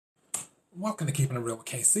Welcome to Keeping It Real with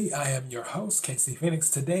KC. I am your host, KC Phoenix.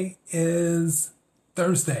 Today is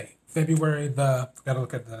Thursday, February gotta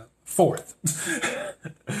look at the 4th.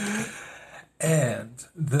 And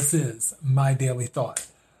this is my daily thought.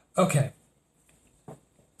 Okay,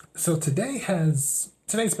 so today's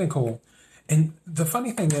been cool. And the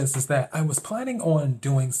funny thing is that I was planning on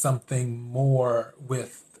doing something more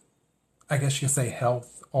with, I guess you could say,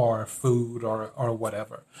 health or food or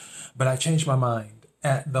whatever. But I changed my mind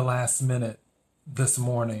at the last minute this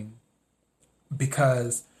morning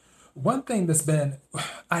because one thing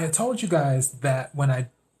I had told you guys that when I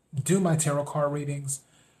do my tarot card readings,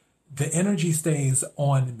 the energy stays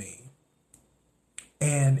on me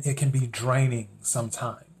and it can be draining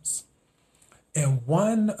sometimes. And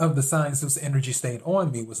one of the signs whose energy stayed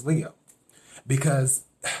on me was Leo. Because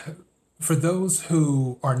for those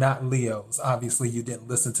who are not Leos, obviously you didn't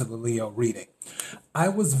listen to the Leo reading. I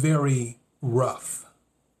was very rough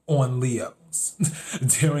on Leos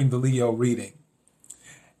during the Leo reading.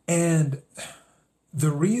 And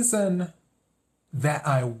the reason that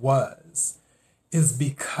I was is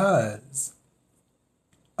because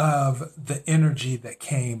of the energy that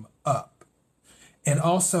came up. And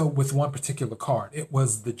also with one particular card, it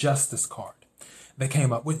was the Justice card that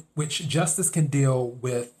came up, which Justice can deal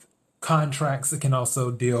with contracts. It can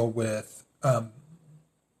also deal with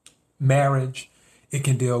marriage. It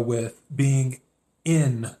can deal with being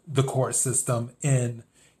in the court system in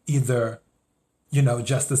either,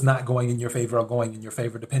 justice not going in your favor or going in your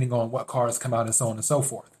favor, depending on what cards come out and so on and so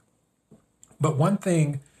forth. But one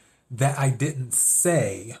thing that I didn't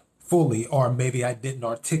say fully, or maybe I didn't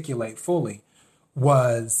articulate fully,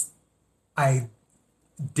 was I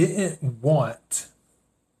didn't want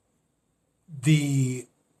the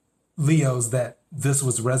Leos that this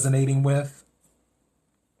was resonating with,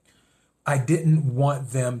 I didn't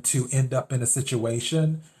want them to end up in a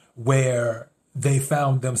situation where they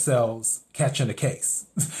found themselves catching a case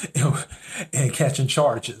and catching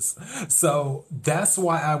charges. So that's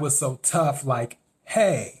why I was so tough. Like,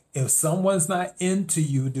 hey, if someone's not into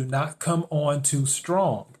you, do not come on too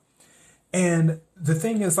strong. And the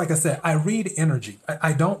thing is, like I said, I read energy.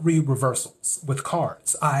 I don't read reversals with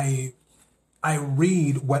cards. I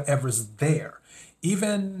read whatever's there.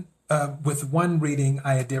 Even with one reading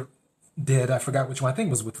I did, I forgot which one, I think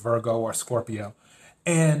it was with Virgo or Scorpio.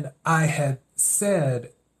 And I had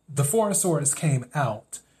said the Four of Swords came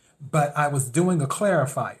out, but I was doing a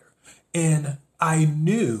clarifier. And I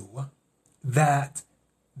knew that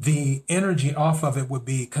the energy off of it would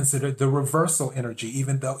be considered the reversal energy,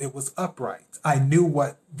 even though it was upright. I knew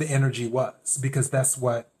what the energy was because that's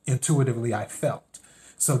what intuitively I felt.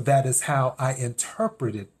 So that is how I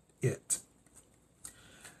interpreted it.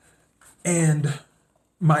 And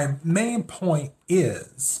my main point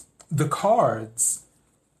is the cards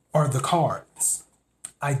are the cards.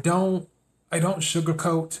 I don't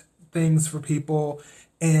sugarcoat things for people,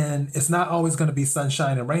 and it's not always going to be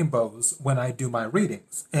sunshine and rainbows when I do my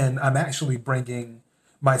readings. And I'm actually bringing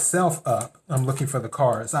myself up. I'm looking for the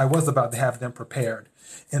cards. I was about to have them prepared.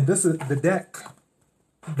 And this is the deck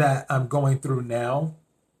that I'm going through now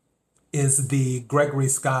is the Gregory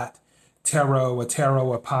Scott Tarot, a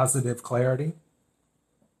Tarot of Positive Clarity.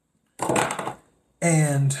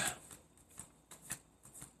 And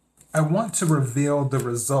I want to reveal the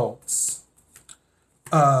results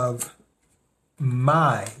of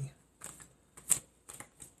my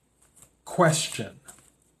question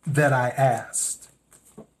that I asked.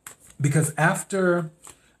 Because after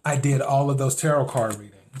I did all of those tarot card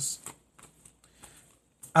readings,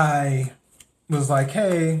 I was like,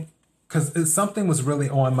 hey, because something was really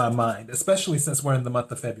on my mind, especially since we're in the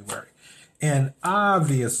month of February. And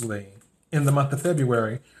obviously, in the month of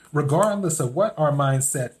February, regardless of what our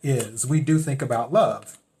mindset is, we do think about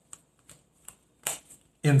love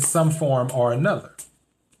in some form or another.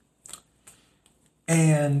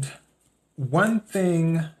 And one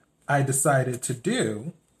thing I decided to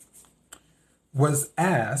do was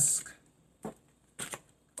ask,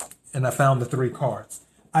 and I found the 3 cards.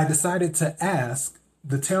 I decided to ask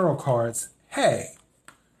the tarot cards, hey,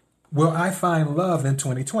 will I find love in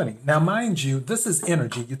 2020? Now, mind you, this is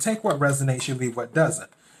energy. You take what resonates, you leave what doesn't.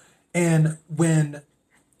 And when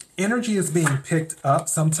energy is being picked up,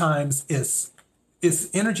 sometimes its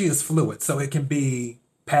energy is fluid. So it can be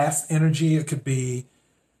past energy, it could be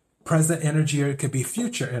present energy, or it could be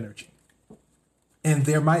future energy. And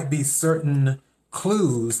there might be certain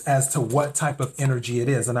clues as to what type of energy it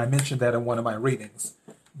is. And I mentioned that in one of my readings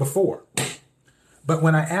before. But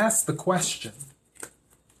when I asked the question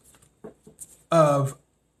of,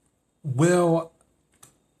 will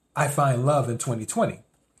I find love in 2020?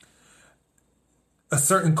 a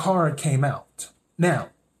certain card came out. Now,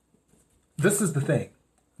 this is the thing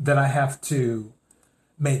that I have to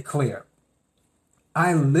make clear.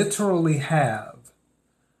 I literally have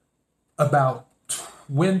about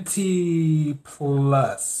 20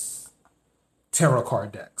 plus tarot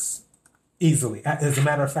card decks. Easily. As a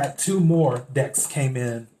matter of fact, 2 more decks came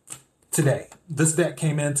in today. This deck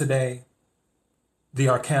came in today, the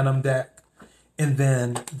Arcanum deck, and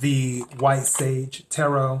then the White Sage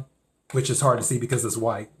Tarot, which is hard to see because it's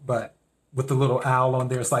white, but with the little owl on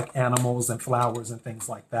there, it's like animals and flowers and things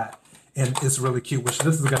like that. And it's really cute, which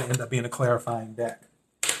this is going to end up being a clarifying deck.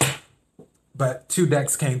 But 2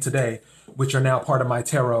 decks came today, which are now part of my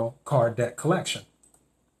tarot card deck collection.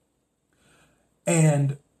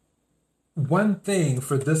 And one thing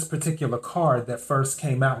for this particular card that first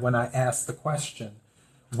came out when I asked the question,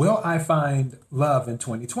 will I find love in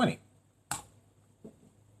 2020?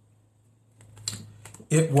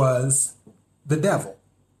 It was the Devil.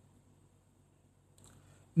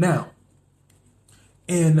 Now,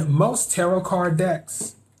 in most tarot card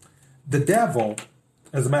decks, the Devil,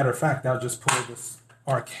 as a matter of fact, I'll just pull this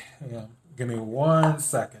Arcanum. Give me 1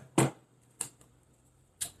 second.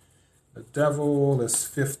 The Devil is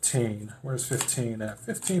 15. Where's 15 at?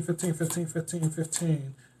 15, 15, 15, 15,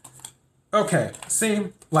 15. Okay, see,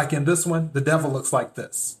 like in this one, the Devil looks like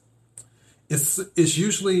this. It's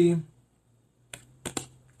usually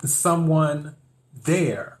someone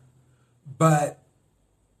there, but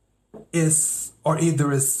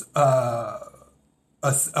either it's a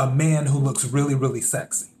man who looks really, really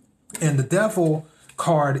sexy. And the Devil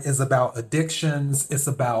card is about addictions. It's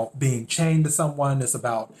about being chained to someone. It's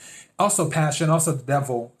about also passion. Also, the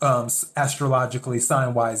Devil, astrologically,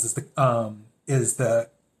 sign-wise, is the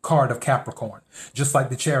card of Capricorn, just like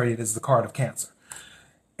the Chariot is the card of Cancer.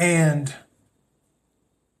 And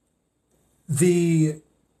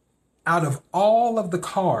out of all of the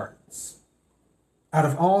cards, out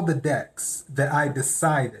of all the decks that I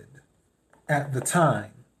decided at the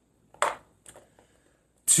time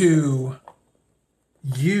to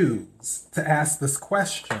use to ask this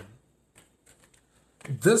question,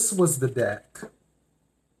 this was the deck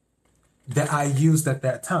that I used at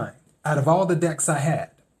that time. Out of all the decks I had,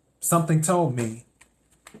 something told me,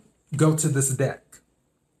 go to this deck,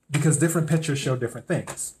 because different pictures show different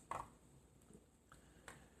things.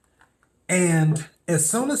 And as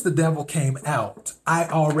soon as the Devil came out, I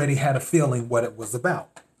already had a feeling what it was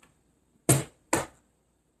about.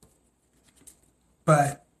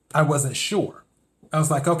 But I wasn't sure. I was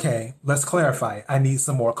like, okay, let's clarify it. I need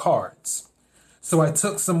some more cards. So I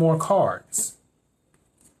took some more cards.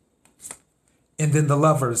 And then the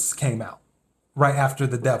Lovers came out right after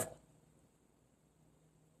the Devil.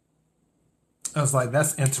 I was like,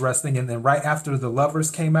 that's interesting. And then right after the Lovers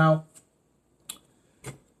came out,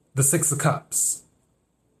 the Six of Cups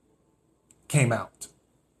came out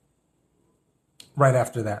right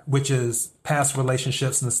after that, which is past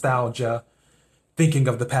relationships, nostalgia, thinking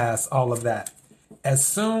of the past, all of that. As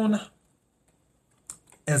soon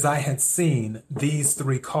as I had seen these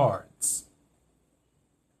 3 cards,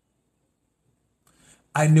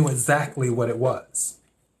 I knew exactly what it was.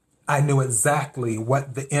 I knew exactly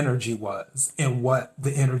what the energy was and what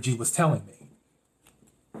the energy was telling me.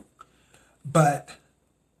 But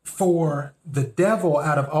for the Devil,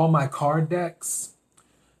 out of all my card decks,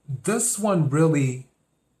 this one really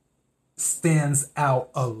stands out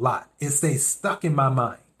a lot. It stays stuck in my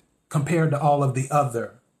mind compared to all of the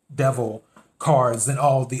other Devil cards and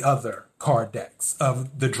all the other card decks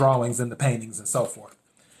of the drawings and the paintings and so forth.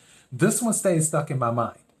 This one stays stuck in my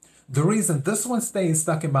mind. The reason this one stays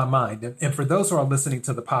stuck in my mind, and for those who are listening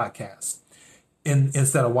to the podcast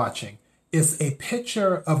instead of watching, is a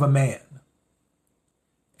picture of a man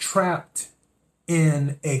trapped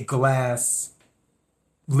in a glass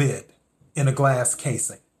lid, in a glass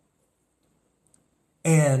casing.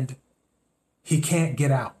 And he can't get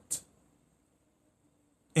out.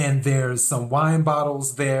 And there's some wine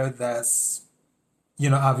bottles there that's,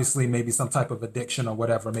 obviously maybe some type of addiction or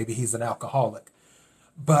whatever. Maybe he's an alcoholic.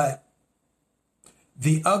 But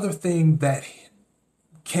the other thing that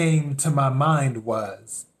came to my mind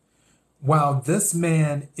was, while this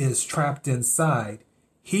man is trapped inside,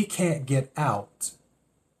 he can't get out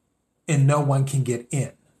and no one can get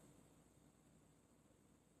in.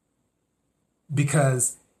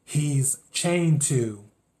 Because he's chained to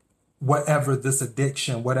whatever this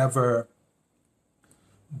addiction, whatever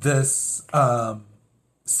this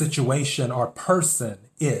situation or person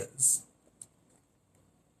is.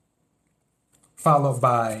 Followed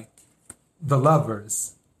by the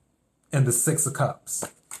Lovers and the Six of Cups,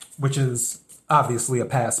 which is obviously a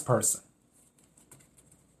past person.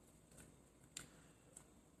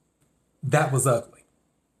 That was ugly.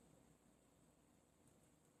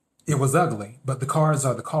 It was ugly, but the cards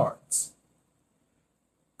are the cards.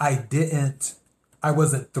 I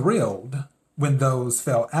wasn't thrilled when those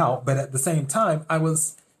fell out, but at the same time, I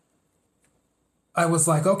was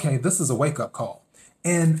like, okay, this is a wake-up call.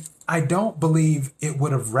 And I don't believe it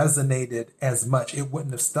would have resonated as much. It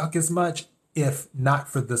wouldn't have stuck as much if not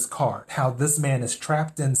for this card. How this man is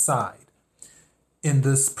trapped inside in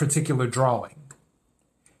this particular drawing.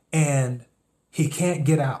 And he can't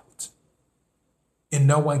get out. And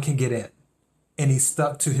no one can get in. And he's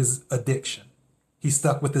stuck to his addiction. He's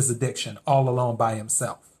stuck with his addiction all alone by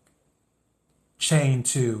himself. Chained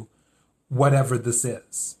to whatever this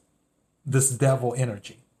is. This devil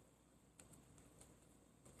energy.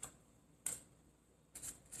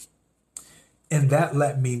 And that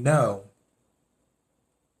let me know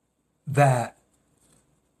that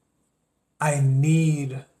I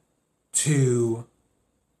need to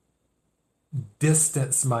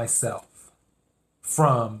distance myself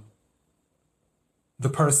from the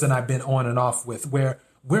person I've been on and off with, where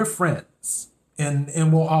we're friends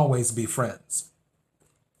and we'll always be friends.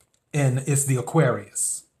 And it's the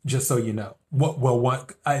Aquarius, just so you know.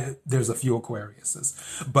 There's a few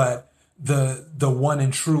Aquariuses, but the one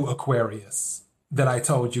and true Aquarius that I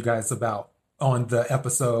told you guys about on the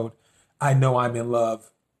episode, I Know I'm in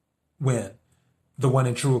Love When, the one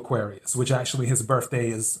and true Aquarius, which actually his birthday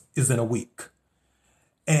is in a week.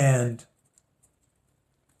 And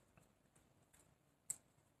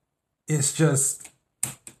it's just,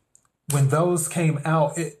 when those came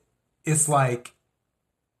out, it's like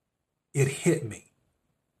it hit me.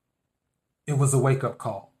 It was a wake-up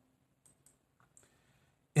call.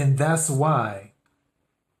 And that's why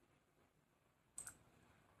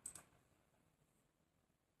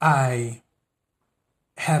I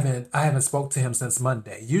haven't spoke to him since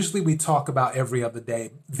Monday. Usually we talk about every other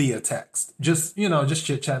day via text. Just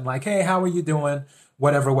chit-chatting like, hey, how are you doing?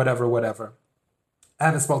 Whatever. I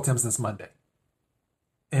haven't spoke to him since Monday.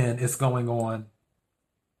 And it's going on.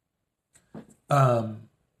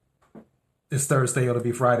 It's Thursday, it'll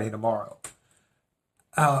be Friday tomorrow.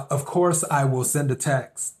 Of course, I will send a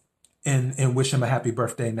text and wish him a happy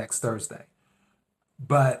birthday next Thursday.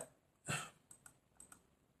 But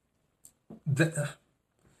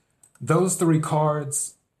those three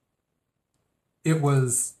cards, it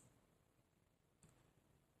was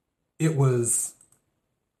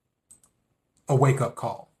a wake-up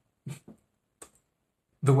call.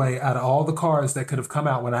 The way out of all the cards that could have come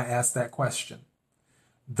out when I asked that question,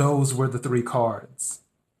 those were the three cards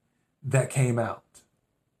that came out.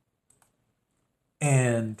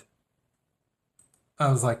 And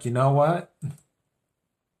I was like, you know what?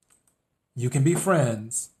 You can be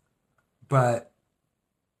friends, but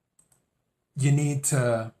you need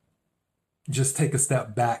to just take a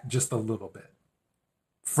step back just a little bit.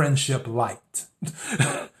 Friendship light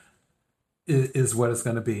is what it's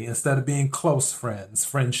going to be. Instead of being close friends,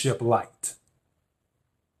 friendship light.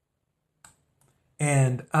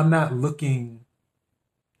 And I'm not looking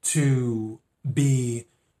to be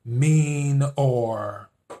mean, or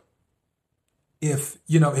if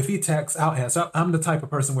he texts, I'll answer. I'm the type of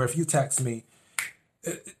person where if you text me,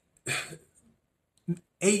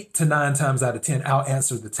 8 to 9 times out of 10, I'll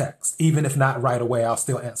answer the text. Even if not right away, I'll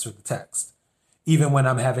still answer the text. Even when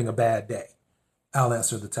I'm having a bad day, I'll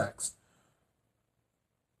answer the text.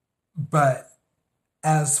 But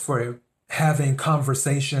as for having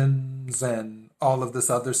conversations and all of this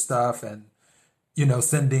other stuff, and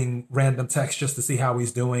sending random texts just to see how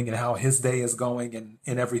he's doing and how his day is going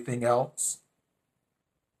and everything else,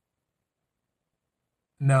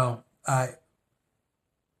 no, I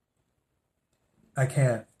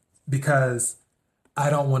can't, because I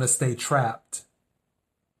don't want to stay trapped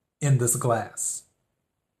in this glass.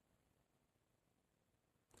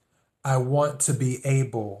 I want to be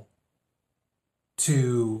able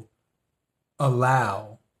to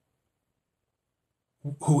allow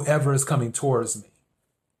whoever is coming towards me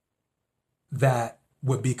that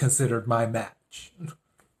would be considered my match,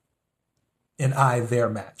 and I their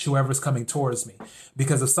match, whoever's coming towards me.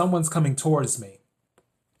 Because if someone's coming towards me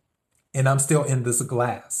and I'm still in this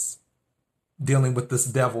glass dealing with this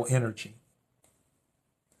devil energy,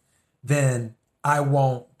 then I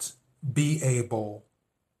won't be able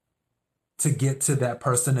to get to that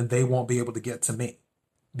person, and they won't be able to get to me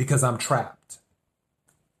because I'm trapped.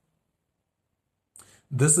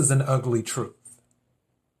 This is an ugly truth.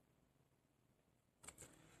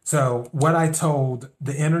 So what I told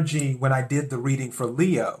the energy when I did the reading for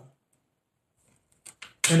Leo,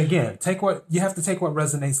 and again, you have to take what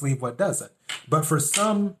resonates, leave what doesn't. But for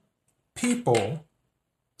some people,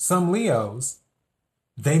 some Leos,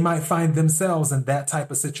 They might find themselves in that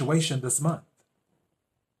type of situation this month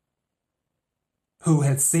who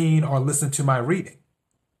had seen or listened to my reading.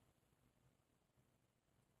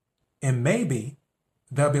 And maybe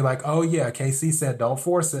they'll be like, oh yeah, KC said, don't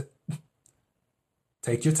force it.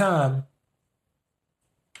 Take your time.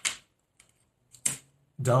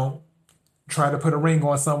 Don't try to put a ring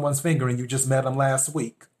on someone's finger and you just met them last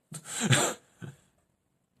week.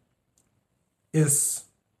 It's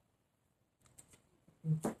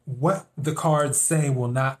what the cards say will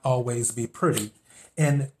not always be pretty.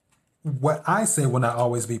 And what I say will not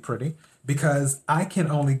always be pretty because I can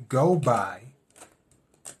only go by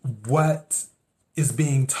what is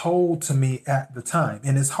being told to me at the time.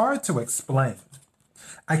 And it's hard to explain.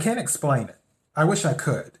 I can't explain it. I wish I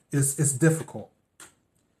could. It's difficult.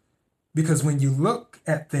 Because when you look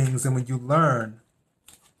at things and when you learn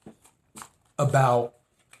about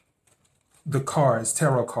the cards,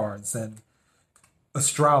 tarot cards, and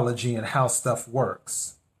astrology and how stuff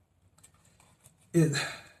works, it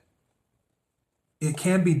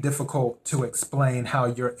can be difficult to explain how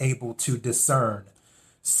you're able to discern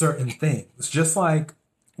certain things. Just like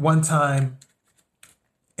one time,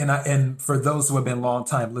 and for those who have been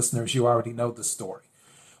long-time listeners, you already know the story.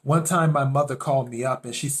 One time my mother called me up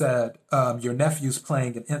and she said, your nephew's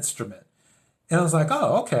playing an instrument. And I was like,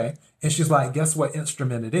 oh, okay. And she's like, guess what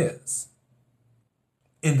instrument it is?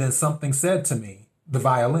 And then something said to me, the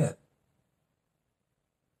violin.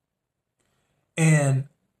 And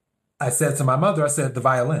I said to my mother, I said, the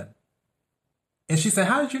violin. And she said,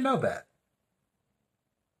 how did you know that?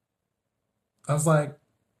 I was like,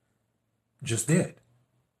 just did.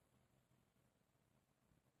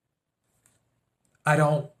 I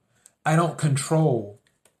don't control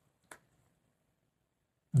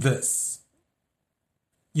this.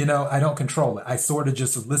 I don't control it. I sort of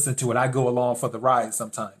just listen to it. I go along for the ride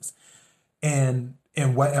sometimes. And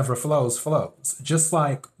whatever flows, flows. Just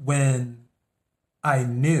like when I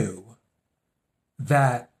knew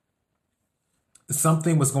that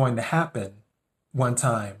something was going to happen one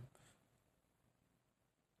time,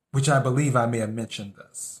 which I believe I may have mentioned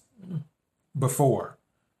this before,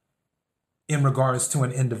 in regards to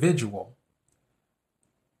an individual,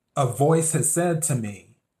 a voice had said to me,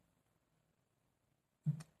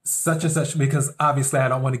 such and such, because obviously I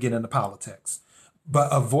don't want to get into politics, but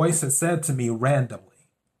a voice had said to me randomly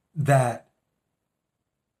that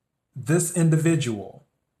this individual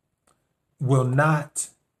will not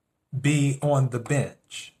be on the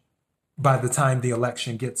bench by the time the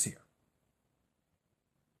election gets here.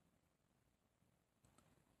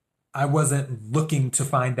 I wasn't looking to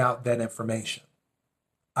find out that information.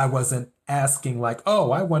 I wasn't asking like,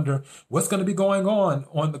 oh, I wonder what's going to be going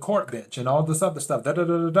on the court bench and all this other stuff. Da da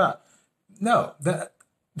da da da. No, that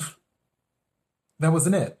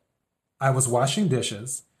wasn't it. I was washing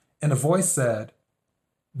dishes and a voice said,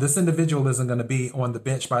 this individual isn't going to be on the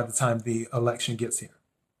bench by the time the election gets here.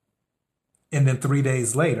 And then 3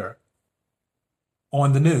 days later,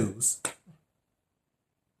 on the news,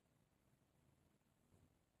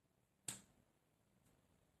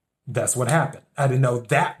 that's what happened. I didn't know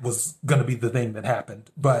that was going to be the thing that happened,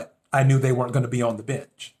 but I knew they weren't going to be on the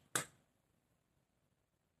bench.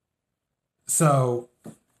 So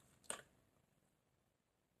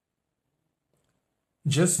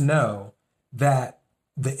just know that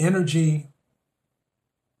the energy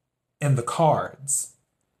and the cards,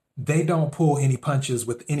 they don't pull any punches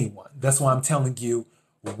with anyone. That's why I'm telling you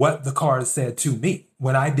what the cards said to me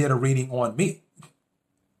when I did a reading on me.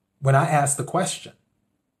 When I asked the question,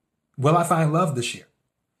 will I find love this year?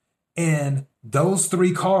 And those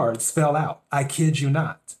 3 cards fell out. I kid you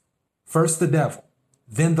not. First the Devil,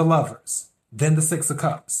 then the Lovers, then the 6 of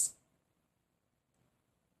Cups.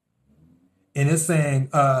 And it's saying,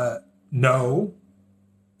 no,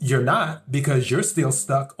 you're not, because you're still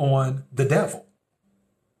stuck on the Devil.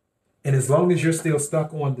 And as long as you're still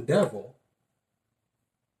stuck on the Devil,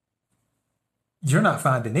 you're not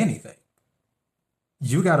finding anything.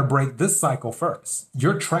 You got to break this cycle first.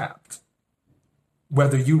 You're trapped,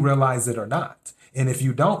 whether you realize it or not. And if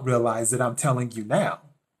you don't realize it, I'm telling you now,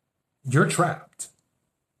 you're trapped.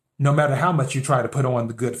 No matter how much you try to put on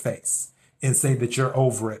the good face and say that you're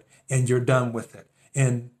over it and you're done with it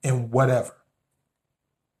and whatever.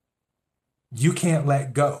 You can't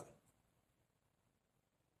let go.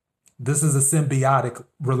 This is a symbiotic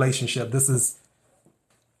relationship.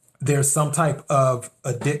 There's some type of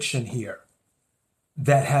addiction here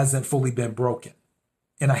that hasn't fully been broken.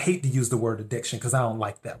 And I hate to use the word addiction because I don't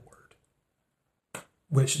like that word,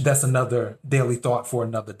 which that's another daily thought for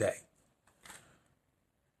another day.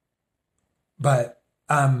 But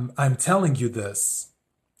I'm telling you this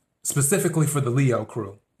specifically for the Leo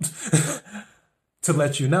crew, to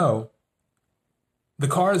let you know the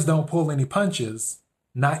cards don't pull any punches,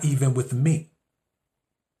 not even with me.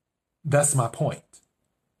 That's my point.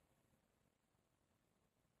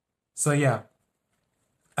 So yeah,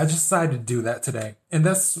 I just decided to do that today, and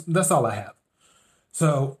that's all I have.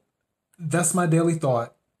 So that's my daily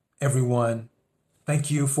thought, everyone. Thank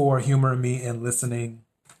you for humoring me and listening.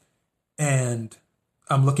 And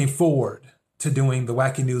I'm looking forward to doing the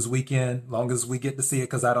Wacky News weekend, long as we get to see it,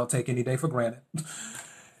 because I don't take any day for granted,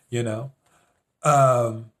 you know.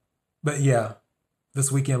 But yeah,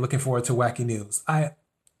 this weekend, looking forward to Wacky News. I'm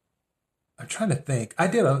trying to think. I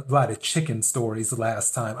did a lot of chicken stories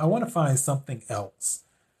last time. I want to find something else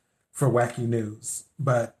for Wacky News,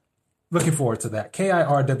 but looking forward to that.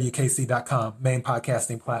 KIRWKC.com, main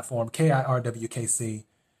podcasting platform. KIRWKC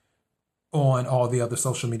on all the other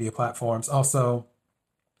social media platforms. Also,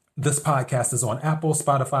 this podcast is on Apple,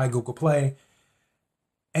 Spotify, Google Play,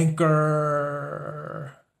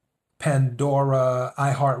 Anchor, Pandora,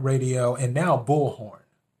 iHeartRadio, and now Bullhorn,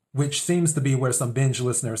 which seems to be where some binge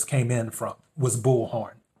listeners came in from, was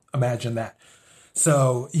Bullhorn. Imagine that.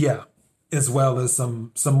 So yeah, as well as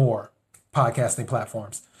some more podcasting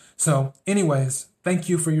platforms. So anyways, thank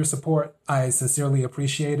you for your support. I sincerely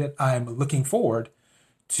appreciate it. I'm looking forward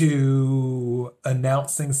to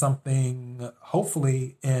announcing something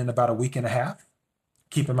hopefully in about a week and a half.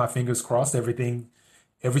 Keeping my fingers crossed. Everything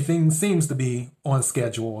seems to be on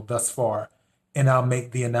schedule thus far. And I'll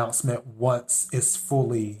make the announcement once it's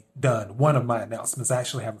fully done. One of my announcements, I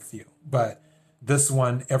actually have a few, but this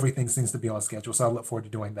one, everything seems to be on schedule. So I look forward to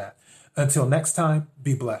doing that. Until next time,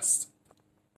 be blessed.